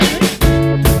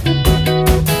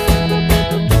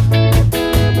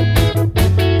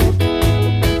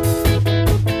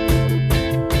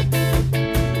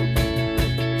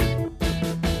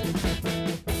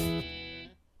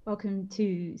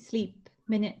Sleep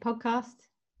Minute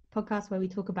podcast where we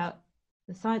talk about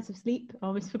the science of sleep. I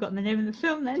almost forgotten the name of the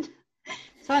film then.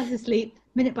 Science of Sleep,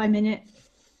 minute by minute.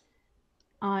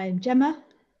 I'm Gemma.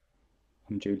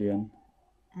 I'm Julian.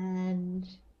 And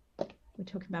we're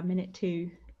talking about minute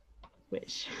 2,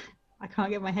 which I can't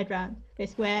get my head around.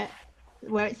 It's where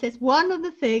it says one of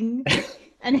the thing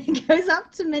and it goes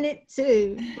up to minute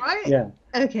 2, right? Yeah.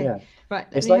 Okay. Yeah. Right.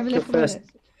 It's like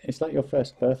your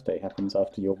first birthday happens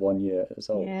after you're 1 year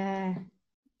old. Yeah.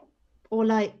 Or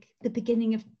like the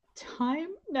beginning of time?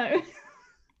 No.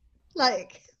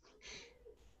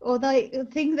 Or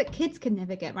things that kids can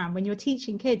never get around when you're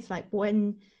teaching kids, like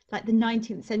the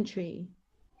 19th century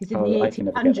is in the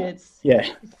 1800s.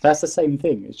 Yeah, that's the same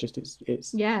thing. It's just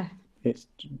it's yeah, it's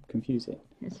confusing.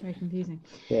 It's very confusing.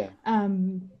 Yeah.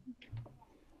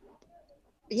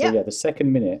 Yeah. So yeah, the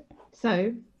second minute.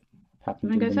 So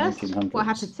happened in the 1900s. What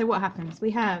happened? So what happens?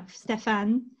 We have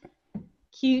Stefan,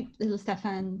 cute little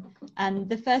Stefan, and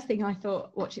the first thing I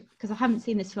thought, watch it because I haven't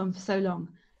seen this film for so long,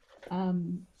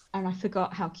 and I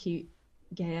forgot how cute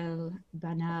Gael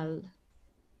Banal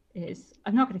is.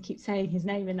 I'm not going to keep saying his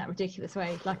name in that ridiculous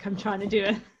way, like I'm trying to do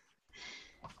a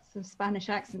sort of Spanish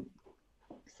accent.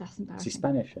 That's embarrassing. Is he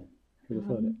Spanish? Who'd have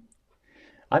thought it?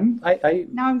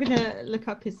 Now I'm going to look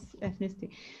up his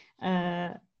ethnicity.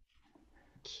 I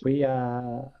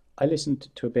listened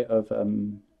to a bit of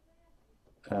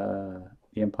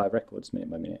the Empire Records minute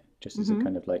by minute, just as a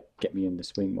kind of like get me in the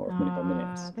swing more of minute by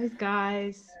minute. Those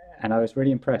guys. And I was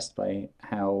really impressed by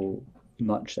how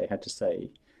much they had to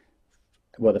say.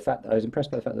 Well, I was impressed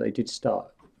by the fact that they did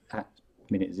start at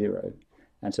minute 0,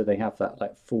 and so they have that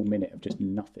like full minute of just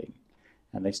nothing,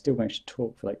 and they still managed to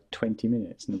talk for like 20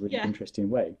 minutes in a really interesting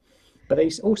way. But they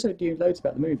also do loads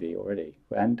about the movie already,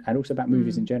 and also about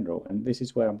movies in general. And this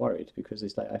is where I'm worried, because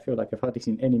it's like I feel like I've hardly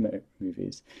seen any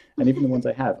movies, and even the ones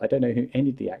I have, I don't know who any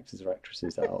of the actors or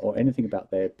actresses are, or anything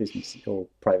about their business or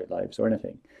private lives or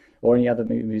anything, or any other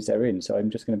movies they're in. So I'm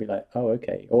just going to be like, oh,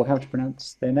 okay, or how to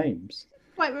pronounce their names.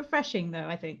 Quite refreshing, though,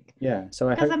 I think. Yeah, so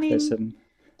I hope there's some.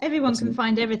 Everyone can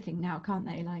find everything now, can't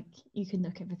they? Like you can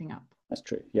look everything up. That's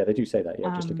true. Yeah, they do say that.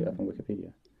 Yeah, just look it up on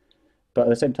Wikipedia. But at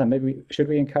the same time, maybe should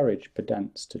we encourage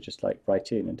pedants to just like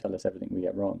write in and tell us everything we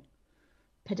get wrong?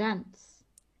 Pedants.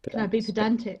 Can I be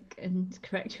pedantic and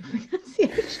correct your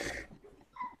pronunciation?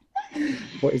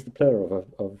 What is the plural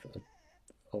of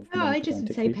No, I just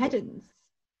would say people? Pedants.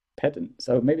 Pedants.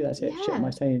 So maybe that's it. Yeah. Shit, am I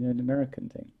saying an American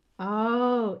thing?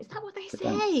 Oh, is that what they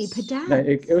say? Pedants. No,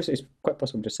 it's quite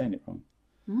possible I'm just saying it wrong.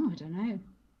 Oh, I don't know.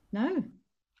 No,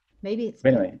 maybe it's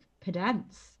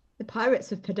pedants. The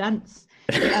pirates of pedants.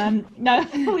 No,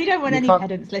 we don't want any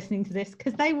pedants listening to this,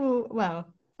 because they will. Well,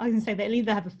 I was going to say they'll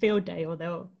either have a field day or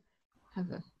they'll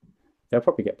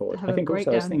probably get bored. I think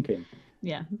also I was thinking.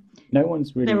 Yeah. No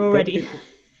one's really. They're already.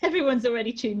 Everyone's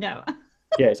already tuned out.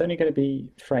 Yeah, it's only going to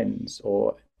be friends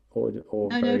or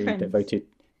very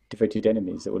devoted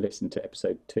enemies that will listen to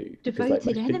episode 2.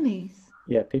 Devoted enemies.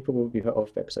 Yeah, people will be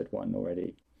off episode 1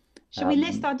 already. Should we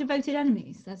list our devoted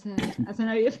enemies as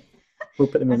an We'll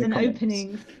put them in the an comments.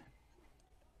 opening.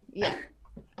 Yeah.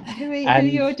 Who are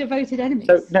your devoted enemies?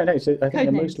 So I think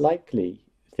the most likely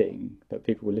thing that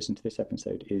people will listen to this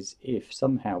episode is if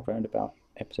somehow round about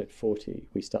episode 40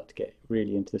 we start to get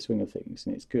really into the swing of things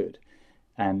and it's good,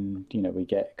 and we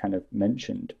get kind of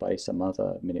mentioned by some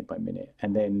other minute by minute,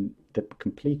 and then the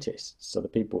completists are the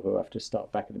people who have to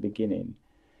start back at the beginning,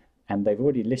 and they've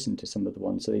already listened to some of the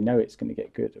ones, so they know it's going to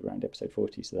get good around episode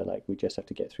 40, so they're like, we just have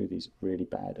to get through these really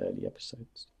bad early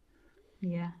episodes.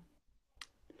 Yeah.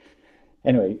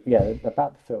 Anyway, yeah,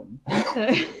 about the film.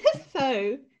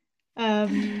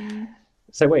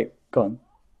 So wait, go on.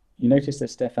 You noticed that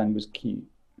Stefan was cute.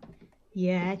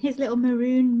 Yeah, his little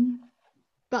maroon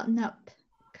button-up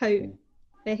coat.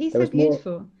 Yeah, he's so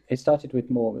beautiful. It started with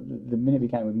the minute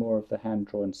began with more of the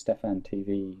hand-drawn Stefan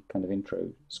TV kind of intro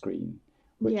screen.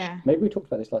 Which, maybe we talked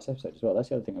about this last episode as well. That's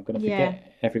the other thing. I'm going to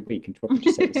forget every week and probably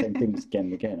just say the same things again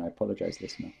and again. I apologise,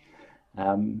 listener.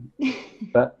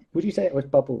 But would you say it was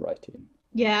bubble writing?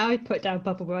 Yeah, I would put down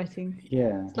bubble writing.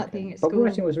 Yeah. It's like being at school. Bubble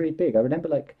writing was really big. I remember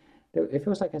it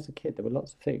feels like as a kid there were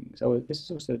lots of things. Oh, this is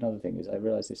also another thing, is I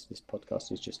realise this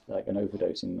podcast is just like an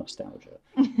overdose in nostalgia.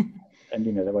 And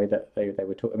the way that they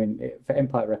were talking. I mean, for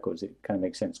Empire Records, it kind of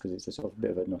makes sense because it's a sort of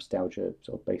bit of a nostalgia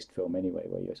sort of based film anyway,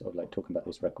 where you're sort of like talking about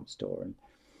this record store and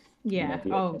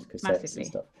cassettes massively. and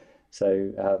stuff.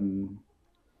 So,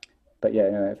 but yeah,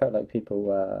 it felt like people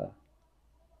were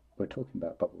talking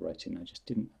about bubble writing. I just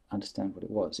didn't understand what it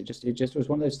was. It just was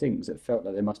one of those things that felt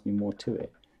like there must be more to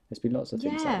it. There's been lots of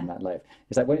things like in that life.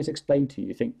 It's like when it's explained to you,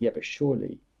 you think, yeah, but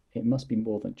surely it must be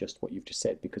more than just what you've just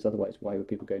said, because otherwise, why were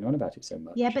people going on about it so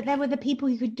much? Yeah, but there were the people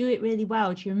who could do it really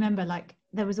well. Do you remember? Like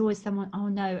there was always someone. Oh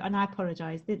no, and I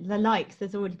apologize. The likes.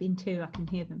 There's already been two. I can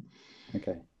hear them.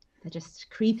 Okay. They're just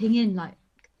creeping in like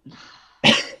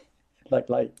Like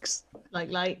likes.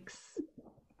 likes.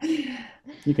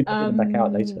 You can edit them back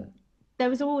out later. There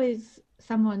was always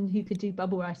someone who could do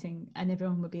bubble writing, and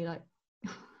everyone would be like,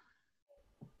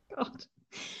 God.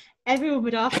 Everyone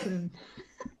would ask them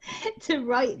to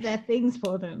write their things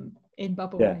for them in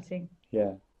bubble writing.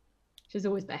 Yeah. Which was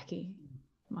always Becky,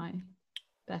 my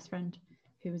best friend,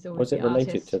 who was always Was it the related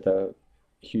artist. to the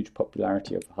huge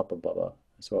popularity of Hubba Bubba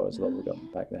as well as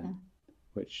Bubblegum back then,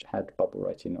 which had bubble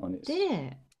writing on its... Did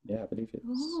it? Yeah, I believe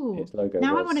Ooh. its logo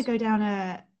Now was... I want to go down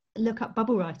a look up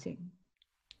bubble writing.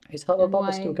 Is Hubba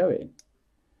Bubba still going?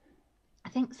 I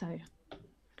think so.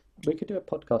 We could do a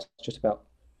podcast just about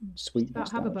sweet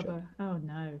About nostalgia. Hubba Bubba. Oh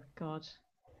no, God.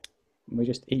 We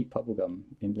just eat bubblegum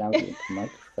loudly into the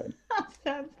microphone. That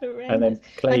sounds horrendous. And then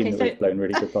claim Okay, that so- we've blown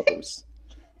really good bubbles.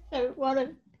 So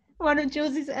one of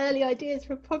Jules's early ideas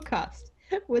for a podcast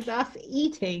was us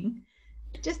eating,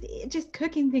 just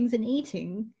cooking things and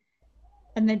eating,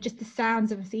 and then just the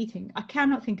sounds of us eating. I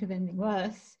cannot think of anything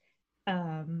worse.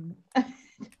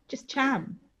 Just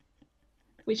cham,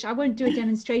 which I won't do a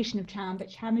demonstration of cham, but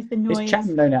cham is the noise. Is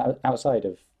cham known outside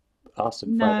of us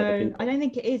and 5 other No, people? I don't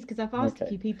think it is, because I've asked a Okay.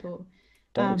 few people.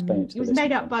 Don't explain it to It was the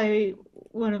made listener up then. by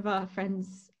one of our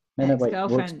friends' No, wait. We'll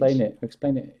ex-girlfriend. explain it. We'll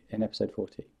explain it in episode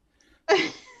 40.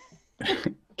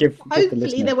 give the Hopefully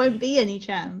listener... there won't be any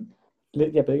cham.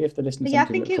 Yeah, but give the listener But yeah, I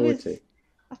something to think look it forward was. to.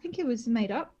 I think it was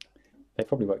made up. They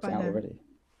probably worked it by out them. already.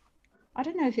 I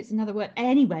don't know if it's another word.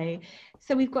 Anyway,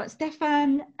 so we've got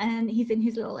Stefan, and he's in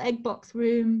his little egg box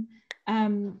room.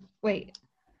 Wait,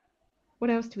 what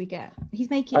else do we get? He's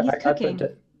making. He's cooking.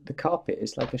 The carpet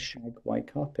is like a shag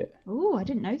white carpet. Oh, I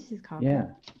didn't notice his carpet. Yeah.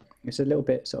 It's a little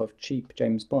bit sort of cheap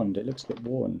James Bond. It looks a bit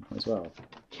worn as well.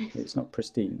 It's not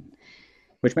pristine.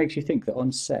 Which makes you think that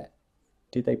on set,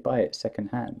 did they buy it second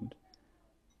hand?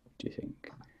 Do you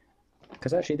think?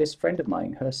 Because actually this friend of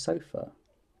mine, her sofa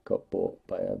got bought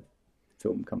by a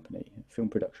film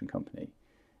production company.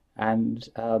 And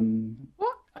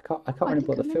What? I can't I remember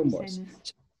what the think I film remember was. saying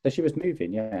this. So she was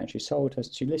moving, and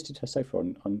she listed her sofa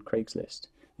on Craigslist.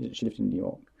 She lived in New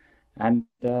York. And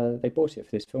they bought it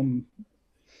for this film,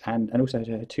 and also had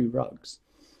her 2 rugs.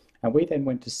 And we then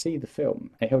went to see the film.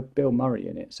 It had Bill Murray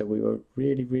in it, so we were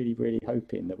really, really, really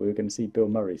hoping that we were going to see Bill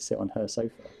Murray sit on her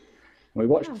sofa. And we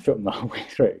watched the film the whole way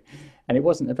through, and it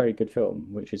wasn't a very good film,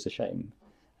 which is a shame.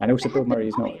 And also Bill Murray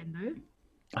is not...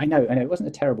 I know, it wasn't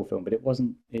a terrible film, but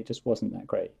it just wasn't that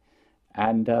great.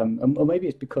 And or maybe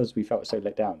it's because we felt so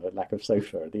let down, the lack of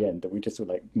sofa at the end, that we just were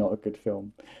like, not a good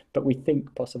film. But we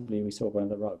think possibly we saw one of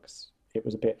the rugs. It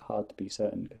was a bit hard to be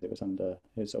certain because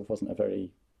it sort of wasn't a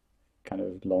very kind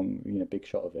of long, big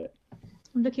shot of it.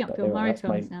 I'm looking up But Bill anyway, Murray that's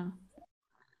films now.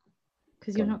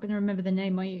 Because you're Go on. not going to remember the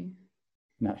name, are you?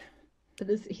 No. But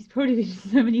he's probably been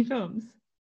in so many films.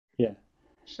 Yeah.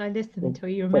 Should I list them Well, until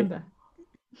you wait. remember?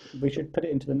 We should put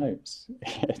it into the notes.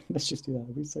 Let's just do that.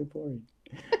 It'd be so boring.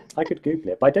 I could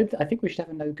Google it, but I think we should have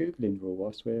a no Googling rule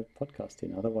whilst we're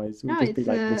podcasting. Otherwise, we'll No, just be it's,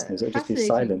 like listeners. It'll just be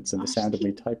fascinating. silence and the I'll sound of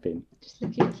just me typing. Just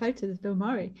looking at photos of Bill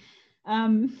Murray.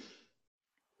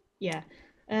 Yeah.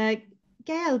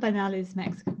 Gail Bernal is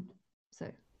Mexican.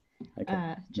 So,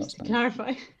 Okay. just to Spanish.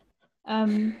 clarify.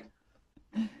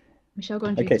 Michelle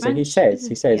Gondry. Okay, so he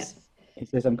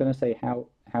says, I'm going to say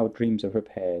how dreams are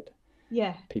prepared.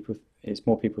 Yeah. It's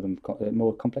more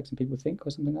complex than people think,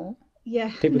 or something like that.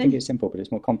 Yeah. People think it's simple, but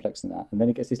it's more complex than that. And then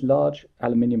it gets this large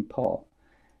aluminium pot,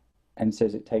 and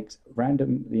says it takes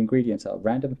the ingredients are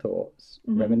random thoughts,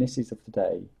 reminiscences of the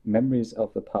day, memories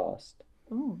of the past,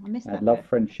 Oh, I missed that. love, bit.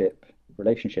 friendship,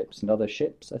 relationships, and other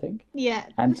ships, I think. Yeah.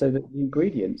 And so the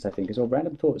ingredients, I think, is all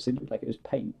random thoughts. It looked like it was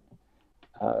paint.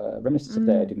 Reminiscence of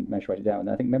the day, I didn't manage to write it down. And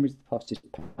I think memories of the past is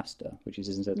pasta, which is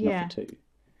enough Yeah. for 2.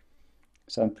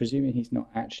 So I'm presuming he's not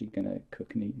actually going to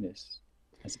cook and eat this,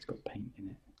 as it's got paint in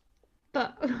it.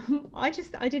 But I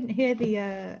didn't hear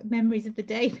the memories of the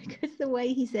day, because the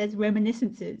way he says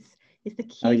reminiscences is the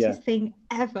cutest thing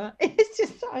ever. It's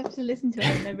just, I have to listen to it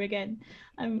over and over again.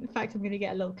 In fact, I'm going to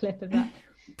get a little clip of that.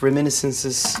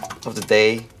 Reminiscences of the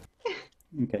day.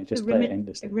 Okay, just play it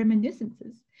endlessly.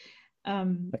 Reminiscences.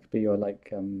 That could be your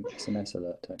SMS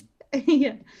alert tone.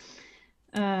 Yeah.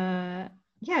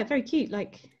 Yeah, very cute.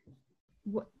 Like,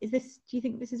 what is this? Do you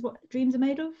think this is what dreams are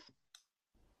made of?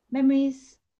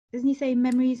 Memories? Doesn't he say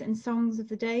memories and songs of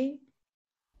the day?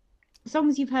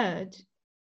 Songs you've heard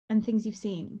and things you've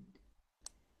seen.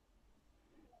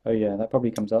 Oh yeah, that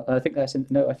probably comes up. I think that's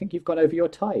no. I think you've gone over your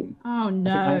time. Oh I think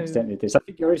I no. accidentally did this. I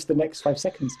think you're into the next 5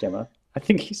 seconds, Gemma. I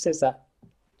think he says that.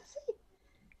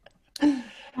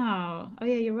 Oh yeah,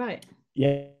 you're right.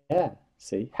 Yeah, yeah.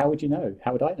 See, how would you know?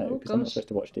 How would I know? Oh Because I'm not gosh. supposed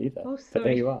to watch it either. Oh But there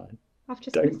sorry. you are. I've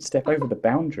just Don't missed. step over the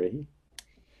boundary.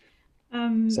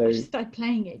 I So just started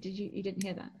playing it. Did you didn't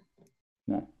hear that?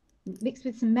 no, Mixed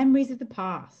with some memories of the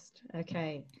past.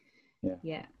 Okay. yeah.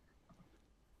 Yeah.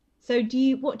 So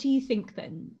what do you think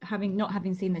then? Not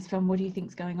having seen this film, what do you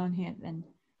think's going on here then?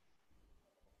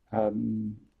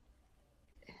 Um,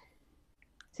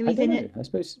 So I he's don't in know. it. I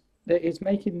suppose that it's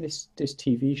making this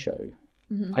TV show.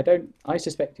 Hmm. I don't. I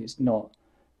suspect it's not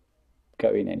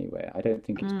going anywhere. I don't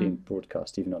think it's being Mm.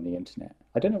 broadcast even on the internet.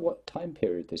 I don't know what time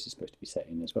period this is supposed to be set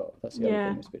in as well. That's the other thing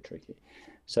Yeah. that's a bit tricky.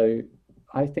 So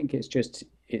I think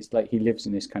it's like he lives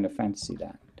in this kind of fantasy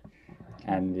land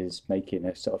and is making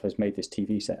a sort of has made this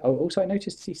TV set. Oh, also I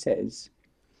noticed he says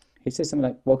something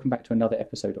like "Welcome back to another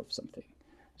episode of something."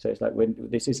 So it's like when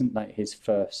this isn't like his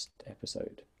first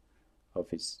episode of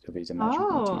his imaginary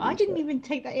Oh, I TV didn't show. even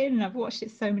take that in. I've watched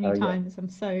it so many Oh yeah. times. I'm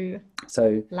so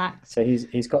So lax. so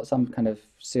he's got some kind of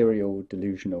serial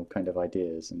delusional kind of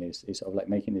ideas and he's sort of like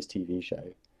making this TV show.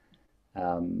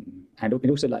 And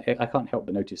also like I can't help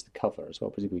but notice the cover as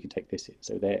well. Presumably we can take this in.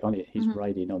 So they're on it. He's Hmm.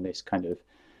 riding on this kind of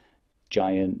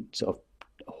giant sort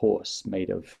of horse made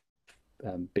of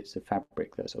bits of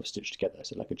fabric that are sort of stitched together.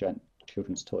 So like a giant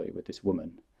children's toy with this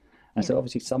woman. And Yeah. so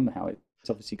obviously somehow it's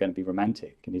obviously going to be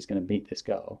romantic, and he's going to meet this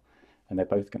girl, and they're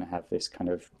both going to have this kind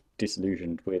of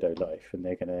disillusioned weirdo life, and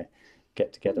they're going to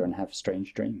get together and have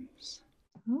strange dreams.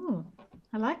 Oh,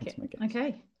 I like That's it. my guess.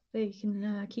 Okay, so you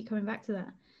can keep coming back to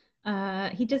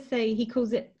that. He does say he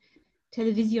calls it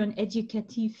television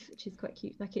éducatif, which is quite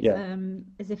cute. Like it's Yeah.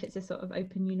 as if it's a sort of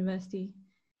open university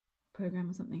program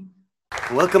or something.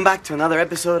 Welcome back to another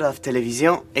episode of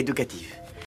Télévision Éducative.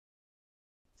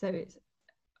 So it's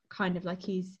kind of like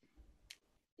he's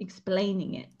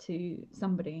explaining it to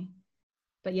somebody.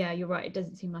 But yeah, you're right. It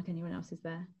doesn't seem like anyone else is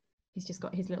there. He's just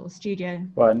got his little studio.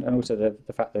 Well, and also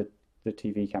the fact that the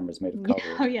TV camera is made of Yeah,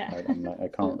 cardboard. oh yeah. I'm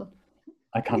like, Oh,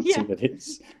 I can't yeah. see that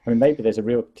it's. I mean, maybe there's a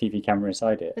real TV camera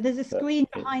inside it, But there's a but screen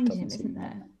it behind doesn't him, isn't seem.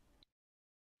 there?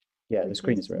 Yeah, the With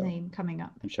screen his is real name coming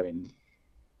up. and showing.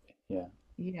 Yeah,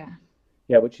 Yeah.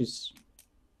 yeah, which is.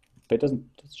 But it doesn't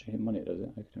show him on it, does it?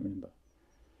 I don't remember.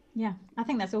 Yeah, I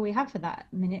think that's all we have for that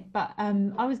minute. But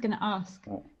I was going to ask.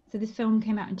 Right. So this film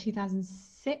came out in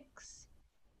 2006,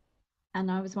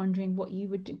 and I was wondering what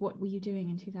were you doing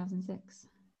in 2006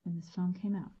 when this film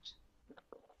came out?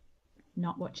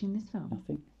 Not watching this film.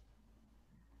 Nothing.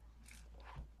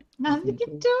 Nothing Nothing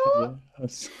at at all. all. Yeah, I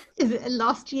was- Is it a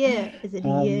last year? Is it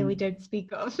a year we Um, don't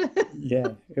speak of?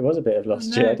 yeah, it was a bit of Oh,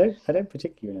 lost year. no. I don't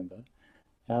particularly remember.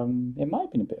 It might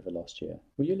have been a bit of a lost year.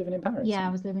 Were you living in Paris? Yeah,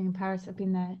 I was living in Paris. I've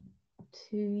been there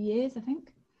 2 years, I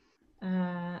think.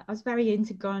 I was very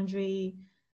into Gondry.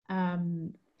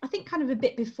 I think kind of a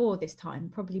bit before this time,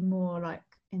 probably more like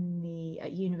in the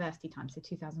at university time, so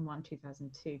 2001,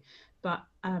 2002. But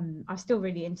I was still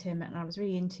really into him, and I was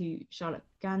really into Charlotte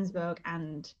Gainsbourg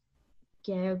and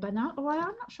Gail Bernal. Or I'm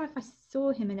not sure if I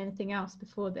saw him in anything else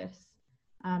before this.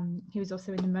 He was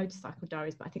also in the Motorcycle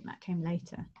Diaries, but I think that came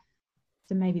later.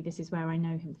 So maybe this is where I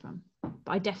know him from.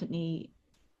 But I definitely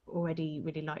already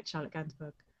really liked Charlotte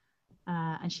Gainsbourg.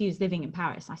 And she was living in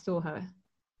Paris. I saw her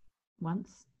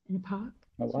once in a park.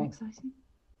 Oh, It's very wow. exciting.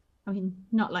 I mean,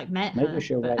 not like met Maybe her,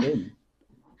 she'll but write in.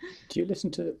 Do you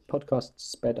listen to podcasts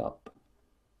sped up?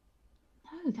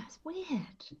 no, that's weird.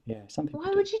 Yeah, some people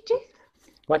Why do. would you do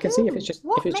Well, I can see Who?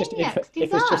 What maniacs do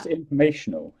if it's just that?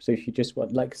 informational. So if you just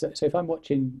want like so if I'm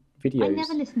watching I videos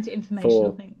never listen to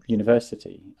informational for things.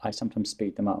 university, I sometimes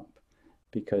speed them up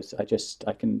because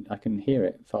I can hear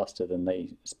it faster than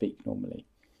they speak normally.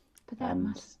 But that And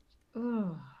must.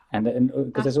 Oh, and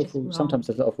because that's there's just awful sometimes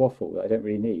wrong. there's a lot of waffle that I don't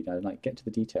really need. I like get to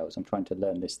the details. I'm trying to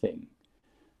learn this thing,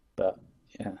 but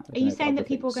yeah, I Are don't you know for saying other that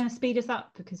people are things. going to speed us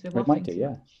up because we're They might waffling do, too yeah.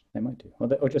 much? They might do. Or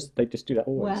they just do that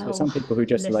always. There's Well, some people who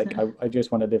just like listener, I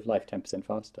just want to live life 10%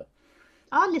 faster.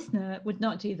 our listener would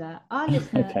not do that. Our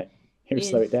listener Okay, he'll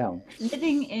slow it is down.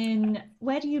 living in,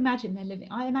 where do you imagine they're living?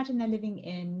 I imagine they're living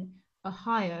in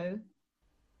Ohio,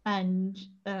 and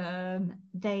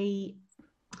they,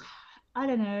 I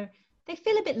don't know, they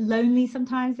feel a bit lonely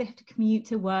sometimes. They have to commute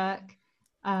to work.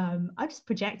 I'm just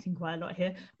projecting quite a lot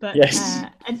here, but Yes.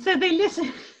 and so they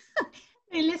listen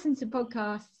they listen to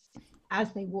podcasts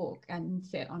as they walk and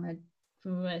sit on a,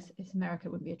 from it's America,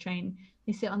 it wouldn't be a train.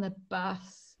 They sit on the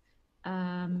bus,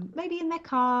 maybe in their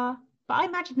car, but I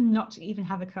imagine them not to even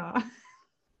have a car.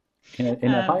 In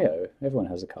Um, Ohio, everyone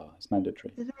has a car. It's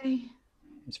mandatory. do they?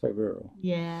 It's very rural.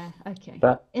 Yeah, okay.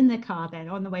 But In the car then,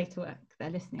 on the way to work, they're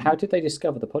listening. how did they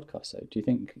discover the podcast, though? Do you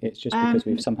think it's just because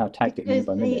we've somehow tagged it minute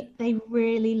Because by minute? they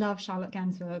really love Charlotte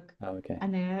Gainsbourg, Oh, okay.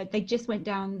 and they just went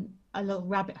down a little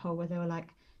rabbit hole where they were like,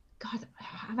 God,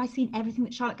 have I seen everything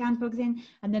that Charlotte Gainsbourg's in?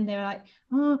 And then they were like,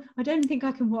 oh, I don't think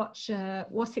I can watch,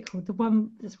 what's it called? The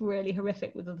one that's really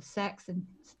horrific with all the sex and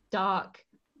it's dark.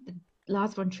 The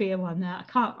Lars von Trier one there.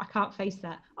 I can't face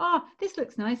that. Oh, this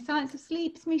looks nice. Science of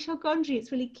Sleep. It's Michel Gondry.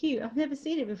 It's really cute. I've never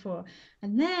seen it before.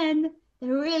 And then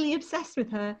they're really obsessed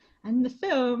with her and the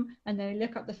film, and they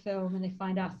look up the film and they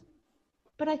find us.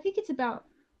 But I think it's about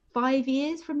 5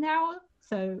 years from now,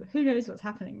 so who knows what's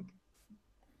happening.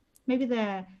 Maybe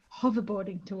they're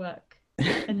hoverboarding to work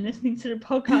and listening to the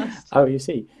podcast. Oh, you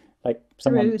see, like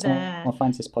someone there.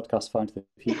 finds this podcast far into the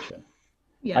future.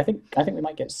 Yeah. I think we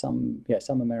might get some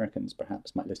Americans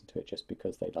perhaps might listen to it just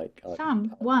because they like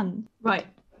One. Right.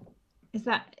 Is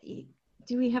that,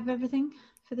 do we have everything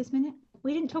for this minute?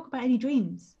 We didn't talk about any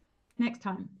dreams. Next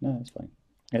time. No, it's fine.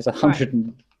 There's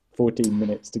 114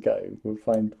 minutes to go. We'll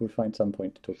find some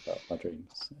point to talk about our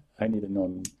dreams. Only the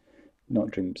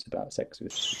not dreams about sex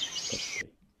with possibly.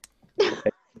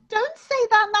 Don't say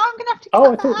that now. I'm gonna have to cut Oh,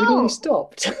 I that thought we'd already out.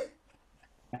 stopped.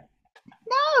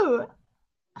 No.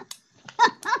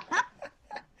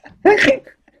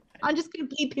 I'm just gonna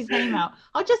bleep his name out.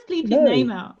 I'll just bleep his No.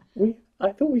 name out.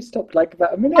 I thought we stopped like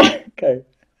about a minute ago.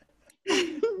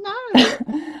 No.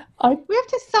 I We have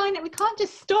to sign it. We can't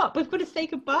just stop. We've got to say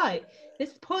goodbye.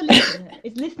 This poor listener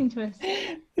is listening to us.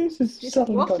 This is Just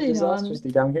suddenly gone waffling on.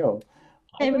 disastrously downhill.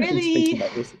 I They're wouldn't have been really speaking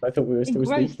like this. I thought we were still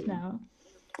engrossed speaking. now.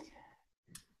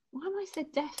 Why am I so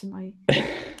deaf in my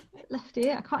left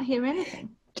ear? I can't hear anything.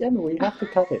 Gemma, we have to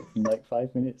cut it from like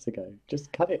 5 minutes ago.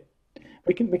 Just cut it.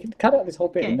 We can cut out this whole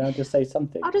bit Okay. and now just say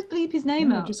something. I'll just bleep his name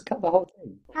No, out. just cut the whole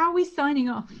thing. How are we signing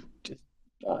off?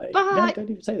 No, Bye. don't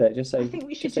even say that. Just say. I think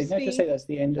we should just say just just be- say that's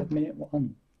the end of minute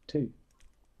 1, 2.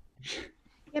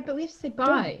 Yeah, but we have to say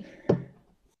bye.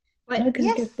 Like, No, because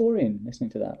yes. it gets boring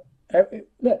listening to that.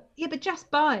 Look, Yeah, but just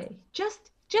bye. Just.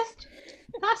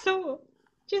 That's all.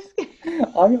 Just.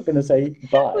 I'm not going to say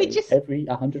bye We just- every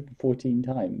 114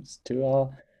 times to our.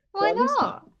 Why Well, listen.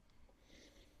 not?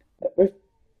 We've-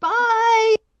 Bye.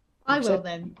 I You've will said-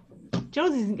 then.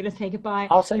 Jules isn't going to say goodbye.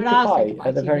 I'll say but I'll goodbye say goodbye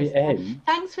at the to you, very listener. end.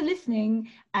 Thanks for listening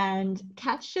and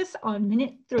catch us on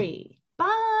minute 3.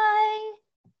 Bye.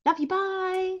 Love you.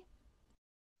 Bye.